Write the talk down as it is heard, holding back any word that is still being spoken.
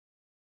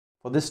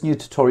For this new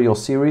tutorial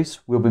series,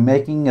 we'll be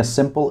making a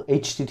simple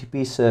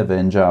HTTP server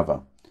in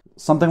Java.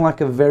 Something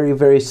like a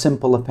very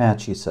simple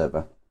Apache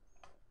server.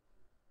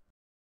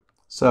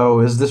 So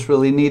is this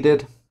really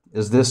needed?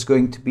 Is this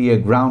going to be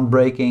a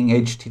groundbreaking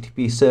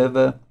HTTP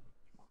server?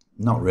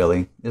 Not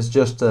really. It's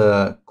just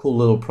a cool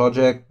little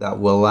project that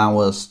will allow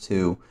us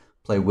to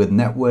play with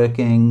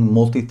networking,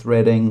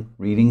 multi-threading,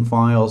 reading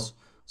files,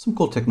 some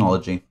cool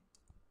technology.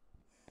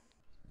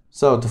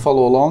 So to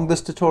follow along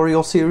this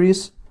tutorial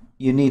series,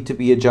 you need to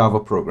be a Java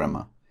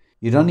programmer.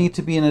 You don't need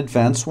to be an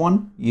advanced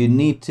one. You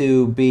need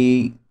to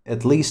be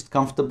at least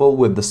comfortable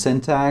with the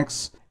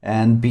syntax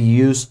and be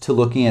used to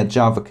looking at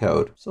Java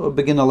code. So a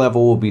beginner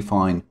level will be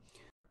fine.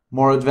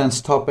 More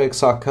advanced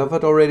topics are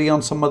covered already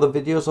on some other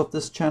videos of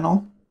this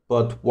channel,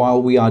 but while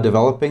we are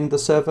developing the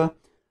server,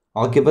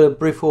 I'll give it a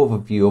brief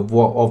overview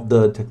of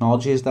the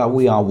technologies that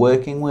we are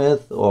working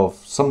with, of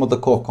some of the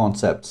core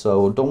concepts,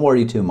 so don't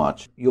worry too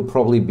much. You'll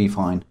probably be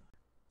fine.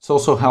 It's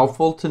also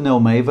helpful to know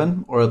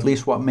Maven, or at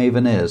least what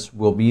Maven is.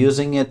 We'll be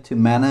using it to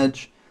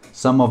manage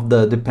some of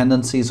the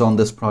dependencies on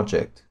this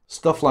project.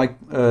 Stuff like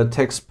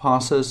text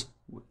parsers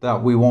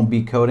that we won't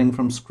be coding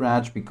from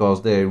scratch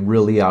because they're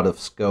really out of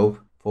scope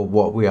for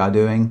what we are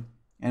doing,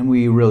 and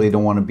we really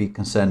don't want to be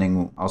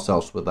concerning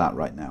ourselves with that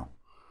right now.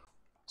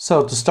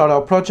 So to start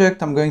our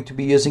project, I'm going to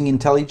be using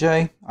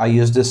IntelliJ. I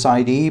use this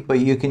IDE, but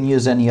you can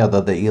use any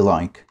other that you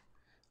like.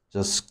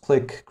 Just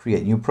click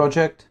Create New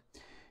Project,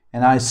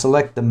 and I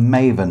select the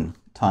Maven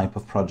type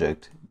of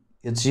project.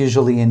 It's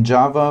usually in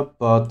Java,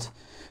 but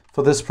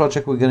for this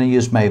project we're going to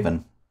use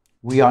Maven.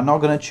 We are not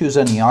going to choose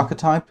any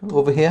archetype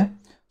over here,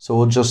 so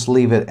we'll just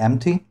leave it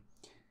empty.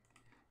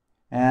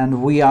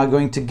 And we are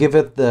going to give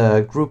it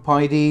the group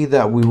ID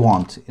that we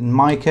want. In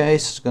my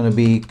case, it's going to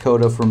be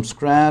Coder from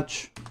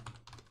Scratch,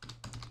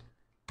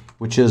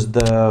 which is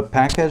the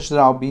package that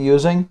I'll be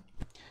using.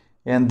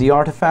 And the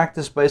artifact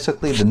is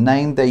basically the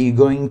name that you're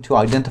going to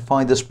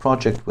identify this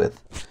project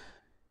with.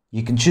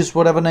 You can choose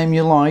whatever name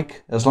you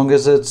like, as long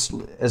as it's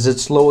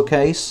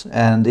lowercase,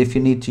 and if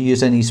you need to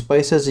use any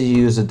spaces, you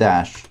use a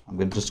dash.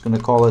 I'm just going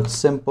to call it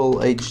Simple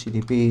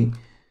HTTP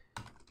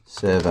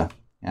Server.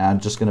 And I'm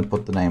just going to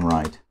put the name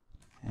right.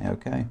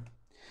 Okay.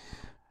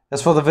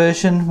 As for the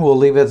version, we'll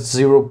leave it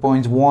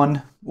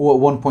 0.1 or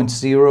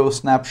 1.0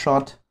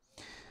 snapshot.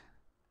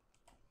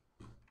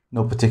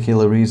 No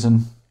particular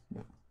reason,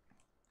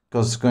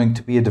 because it's going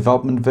to be a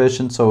development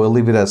version, so we'll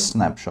leave it as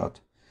snapshot.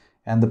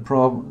 And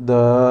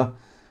the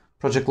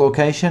project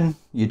location,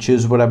 you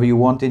choose whatever you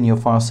want in your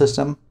file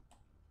system.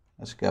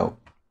 Let's go.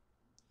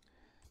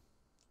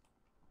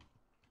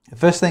 The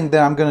first thing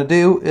that I'm going to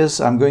do is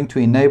I'm going to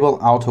enable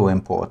auto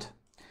import.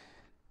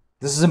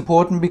 This is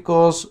important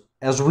because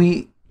as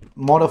we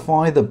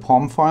modify the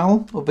POM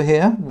file over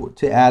here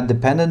to add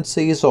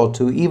dependencies or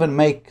to even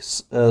make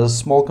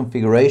small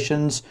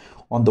configurations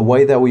on the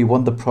way that we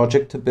want the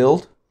project to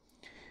build,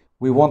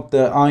 we want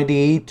the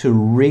IDE to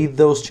read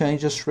those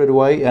changes straight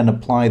away and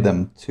apply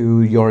them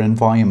to your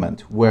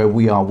environment where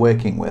we are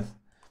working with.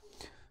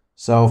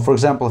 So for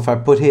example, if I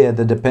put here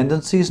the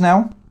dependencies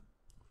now,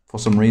 for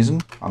some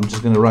reason, I'm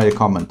just going to write a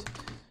comment.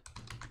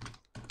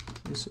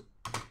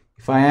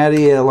 If I add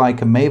here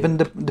like a Maven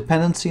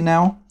dependency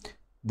now,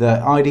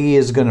 the IDE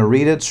is going to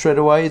read it straight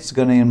away, it's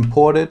going to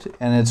import it,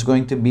 and it's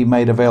going to be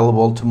made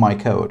available to my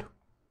code.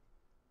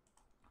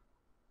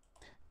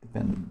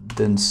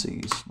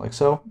 Dependencies, like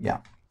so, yeah.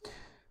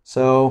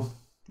 So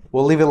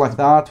we'll leave it like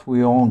that.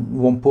 We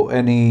won't put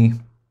any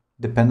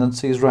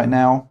dependencies right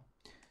now.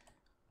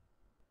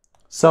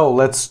 So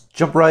let's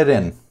jump right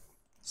in.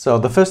 So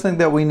the first thing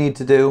that we need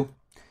to do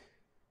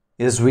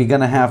is we're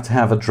going to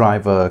have a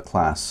driver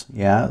class,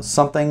 yeah,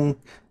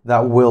 something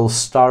that will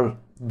start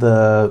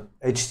the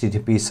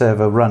HTTP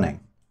server running.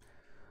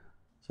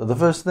 So the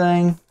first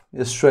thing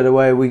is straight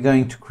away we're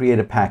going to create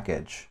a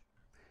package,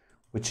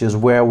 which is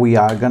where we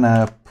are going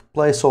to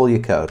place all your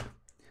code.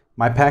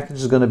 My package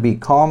is going to be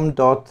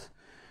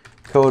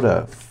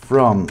com.coder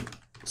from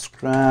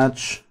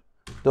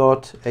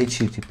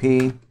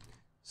scratch.http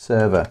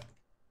server,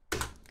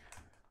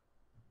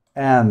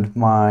 and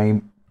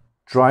my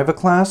driver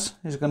class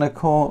is going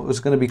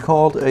to be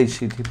called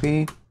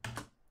HTTP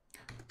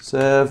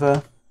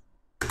server,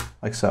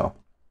 like so.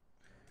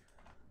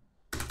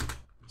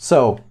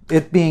 So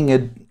it being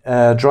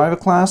a driver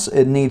class,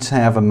 it needs to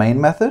have a main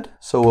method,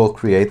 so we'll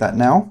create that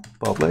now.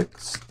 Public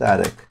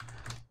static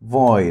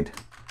void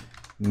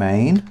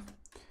main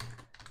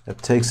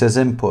that takes as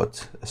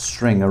input a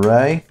string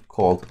array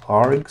called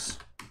args,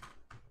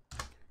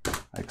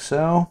 like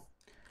so.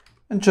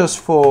 And just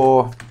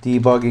for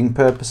debugging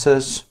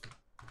purposes,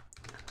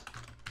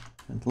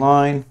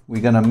 line,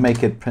 we're going to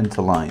make it print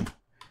a line.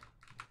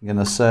 We're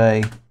going to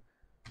say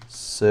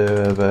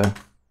server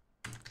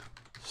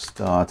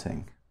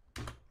starting,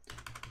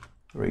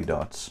 3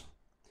 dots.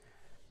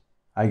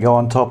 I go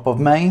on top of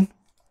main,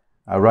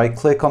 I right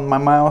click on my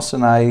mouse,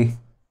 and I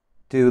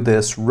do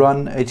this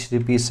run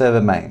HTTP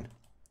server main.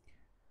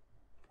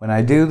 When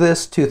I do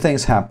this, two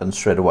things happen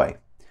straight away.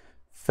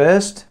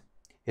 First,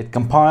 it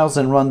compiles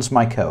and runs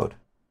my code,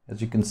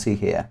 as you can see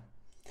here.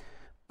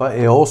 but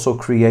it also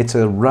creates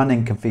a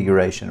running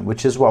configuration,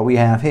 which is what we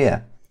have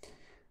here.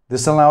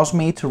 This allows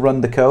me to run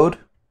the code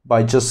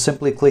by just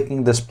simply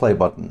clicking this play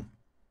button.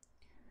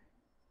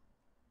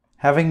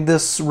 Having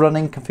this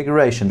running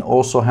configuration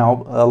also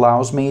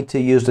allows me to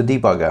use the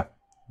debugger,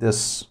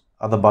 this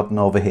other button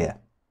over here.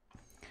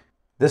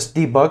 This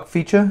debug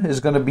feature is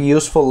going to be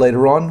useful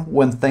later on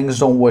when things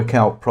don't work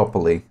out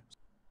properly.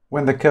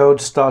 When the code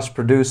starts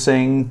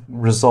producing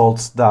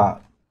results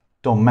that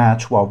don't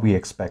match what we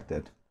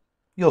expected.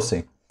 You'll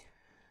see.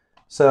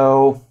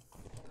 So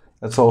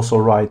let's also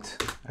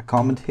write a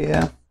comment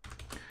here.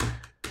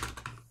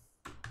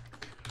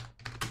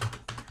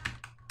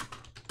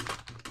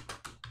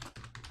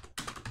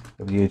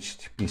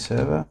 HTTP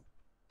server.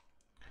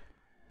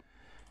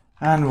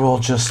 And we'll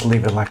just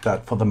leave it like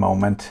that for the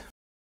moment.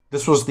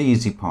 This was the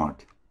easy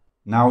part.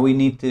 Now we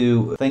need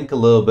to think a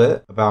little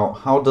bit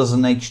about how does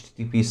an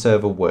HTTP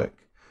server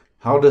work?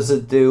 How does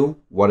it do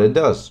what it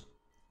does?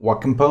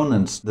 What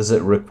components does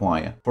it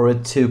require for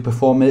it to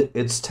perform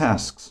its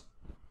tasks?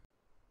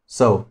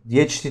 So the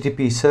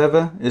HTTP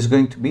server is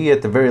going to be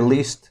at the very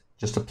least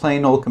just a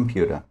plain old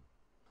computer.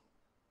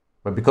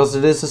 But because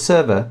it is a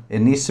server, it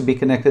needs to be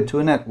connected to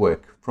a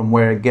network from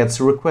where it gets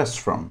requests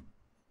from.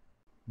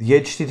 The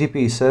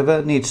HTTP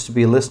server needs to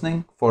be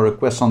listening for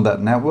requests on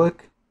that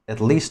network, at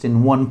least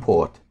in one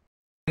port.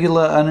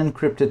 Regular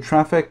unencrypted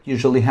traffic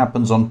usually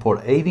happens on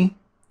port 80,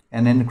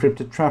 and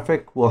encrypted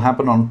traffic will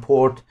happen on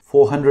port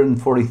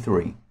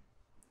 443.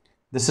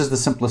 This is the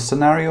simplest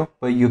scenario,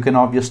 but you can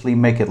obviously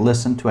make it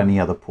listen to any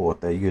other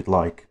port that you'd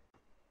like.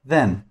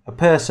 Then, a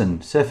person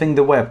surfing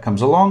the web comes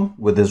along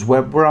with his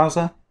web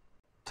browser,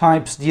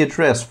 types the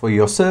address for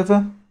your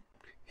server,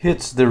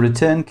 hits the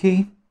return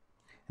key,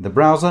 and the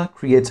browser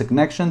creates a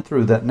connection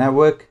through that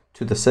network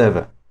to the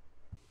server.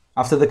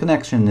 After the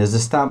connection is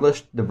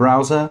established, the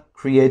browser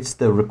creates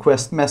the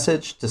request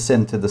message to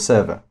send to the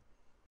server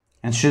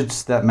and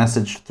shoots that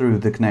message through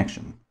the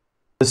connection.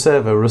 The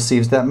server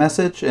receives that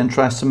message and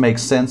tries to make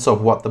sense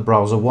of what the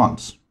browser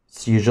wants.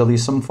 It's usually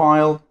some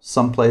file,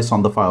 someplace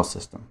on the file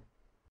system.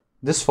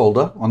 This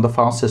folder on the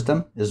file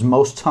system is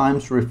most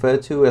times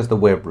referred to as the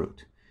web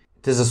root.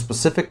 It is a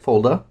specific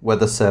folder where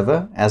the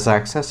server has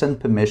access and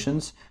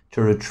permissions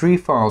to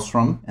retrieve files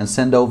from and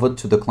send over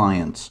to the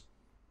clients.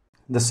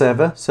 The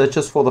server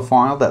searches for the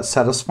file that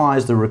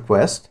satisfies the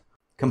request,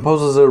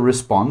 composes a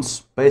response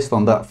based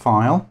on that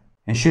file,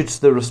 and shoots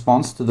the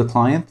response to the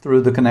client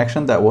through the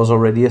connection that was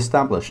already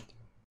established.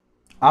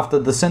 After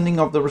the sending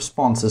of the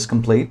response is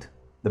complete,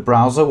 the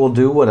browser will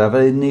do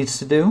whatever it needs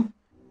to do,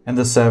 and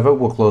the server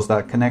will close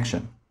that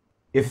connection.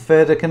 If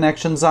further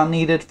connections are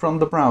needed from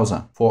the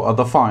browser for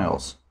other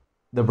files,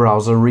 the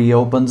browser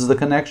reopens the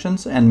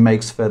connections and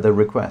makes further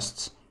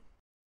requests.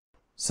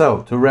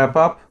 So, to wrap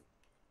up,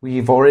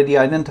 we've already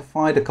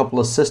identified a couple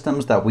of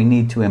systems that we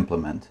need to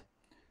implement.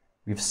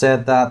 We've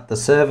said that the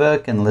server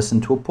can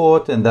listen to a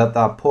port and that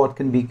that port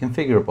can be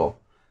configurable.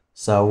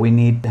 So we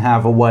need to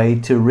have a way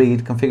to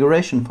read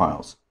configuration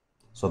files.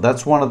 So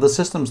that's one of the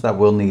systems that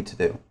we'll need to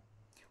do.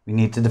 We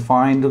need to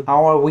define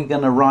how are we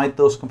going to write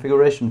those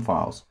configuration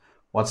files.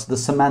 What's the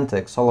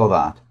semantics, all of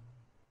that.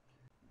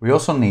 We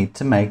also need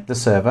to make the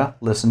server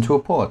listen to a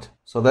port.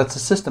 So that's the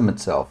system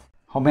itself.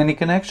 How many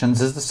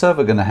connections is the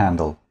server going to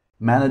handle?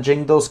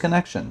 Managing those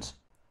connections.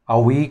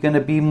 Are we going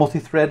to be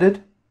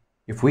multi-threaded?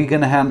 If we're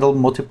going to handle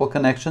multiple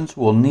connections,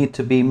 we'll need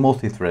to be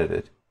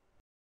multi-threaded.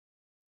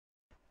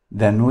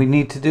 Then we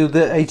need to do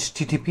the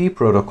HTTP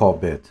protocol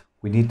bit.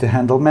 We need to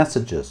handle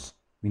messages.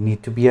 We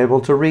need to be able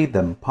to read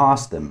them,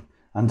 parse them,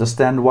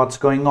 understand what's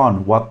going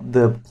on, what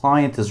the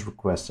client is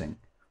requesting.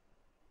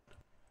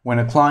 When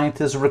a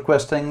client is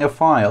requesting a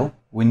file,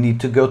 we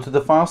need to go to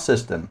the file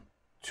system,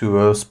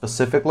 to a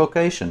specific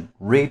location,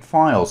 read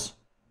files.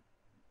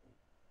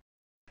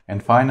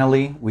 And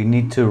finally, we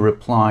need to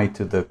reply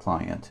to the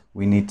client.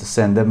 We need to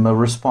send them a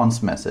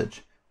response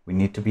message. We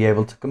need to be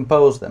able to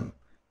compose them,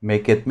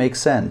 make it make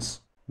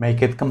sense,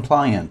 make it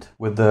compliant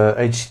with the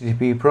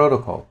HTTP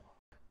protocol.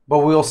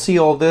 But we'll see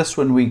all this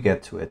when we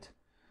get to it.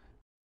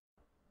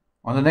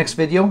 On the next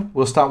video,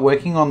 we'll start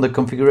working on the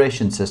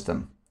configuration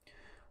system.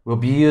 We'll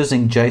be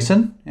using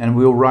JSON and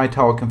we'll write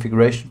our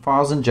configuration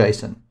files in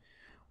JSON.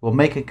 We'll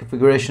make a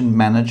configuration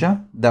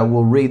manager that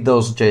will read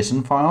those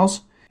JSON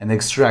files and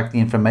extract the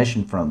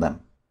information from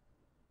them.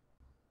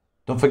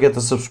 Don't forget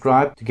to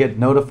subscribe to get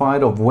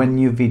notified of when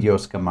new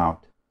videos come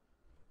out.